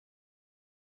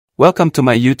Welcome to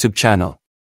my YouTube channel.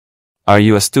 Are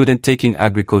you a student taking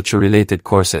agriculture-related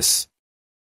courses?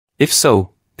 If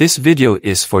so, this video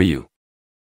is for you.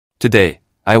 Today,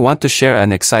 I want to share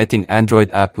an exciting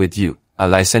Android app with you, a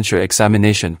licensure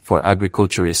examination for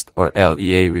Agriculturist or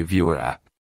LEA reviewer app.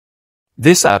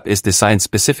 This app is designed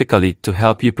specifically to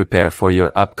help you prepare for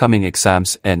your upcoming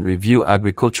exams and review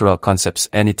agricultural concepts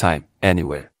anytime,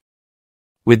 anywhere.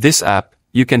 With this app,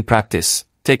 you can practice,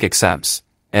 take exams,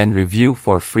 and review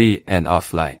for free and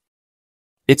offline.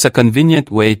 It's a convenient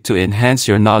way to enhance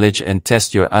your knowledge and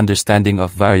test your understanding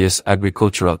of various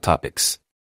agricultural topics.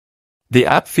 The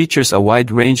app features a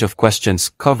wide range of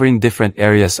questions covering different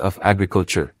areas of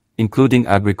agriculture, including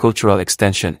agricultural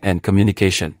extension and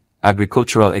communication,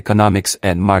 agricultural economics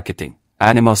and marketing,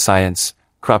 animal science,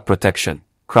 crop protection,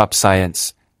 crop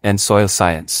science, and soil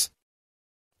science.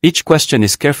 Each question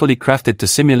is carefully crafted to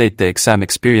simulate the exam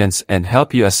experience and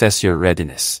help you assess your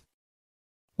readiness.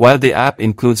 While the app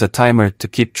includes a timer to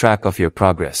keep track of your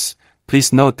progress,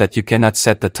 please note that you cannot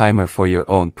set the timer for your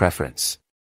own preference.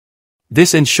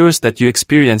 This ensures that you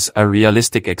experience a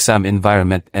realistic exam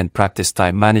environment and practice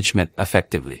time management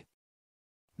effectively.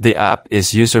 The app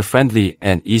is user-friendly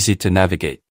and easy to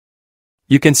navigate.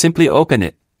 You can simply open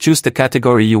it, choose the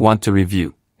category you want to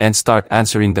review, and start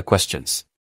answering the questions.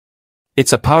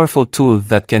 It's a powerful tool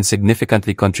that can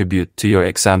significantly contribute to your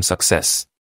exam success.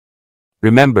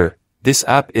 Remember, this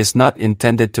app is not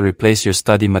intended to replace your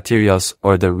study materials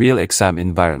or the real exam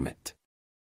environment.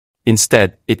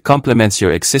 Instead, it complements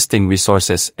your existing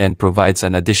resources and provides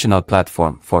an additional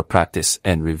platform for practice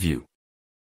and review.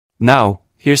 Now,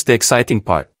 here's the exciting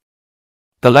part.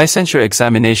 The licensure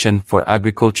examination for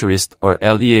Agriculturist or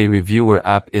LEA reviewer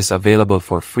app is available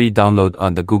for free download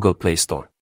on the Google Play Store.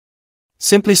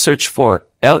 Simply search for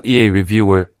LEA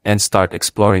reviewer and start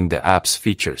exploring the app's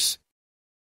features.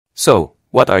 So,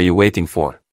 what are you waiting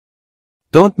for?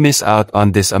 Don't miss out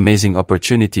on this amazing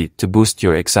opportunity to boost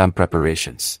your exam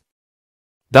preparations.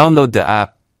 Download the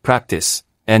app, practice,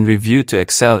 and review to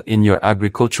excel in your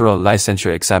agricultural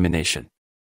licensure examination.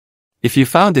 If you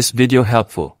found this video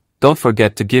helpful, don't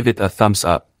forget to give it a thumbs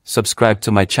up, subscribe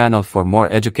to my channel for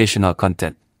more educational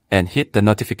content, and hit the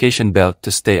notification bell to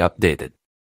stay updated.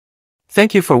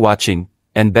 Thank you for watching,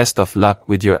 and best of luck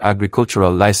with your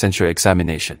agricultural licensure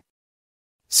examination.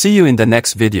 See you in the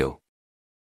next video.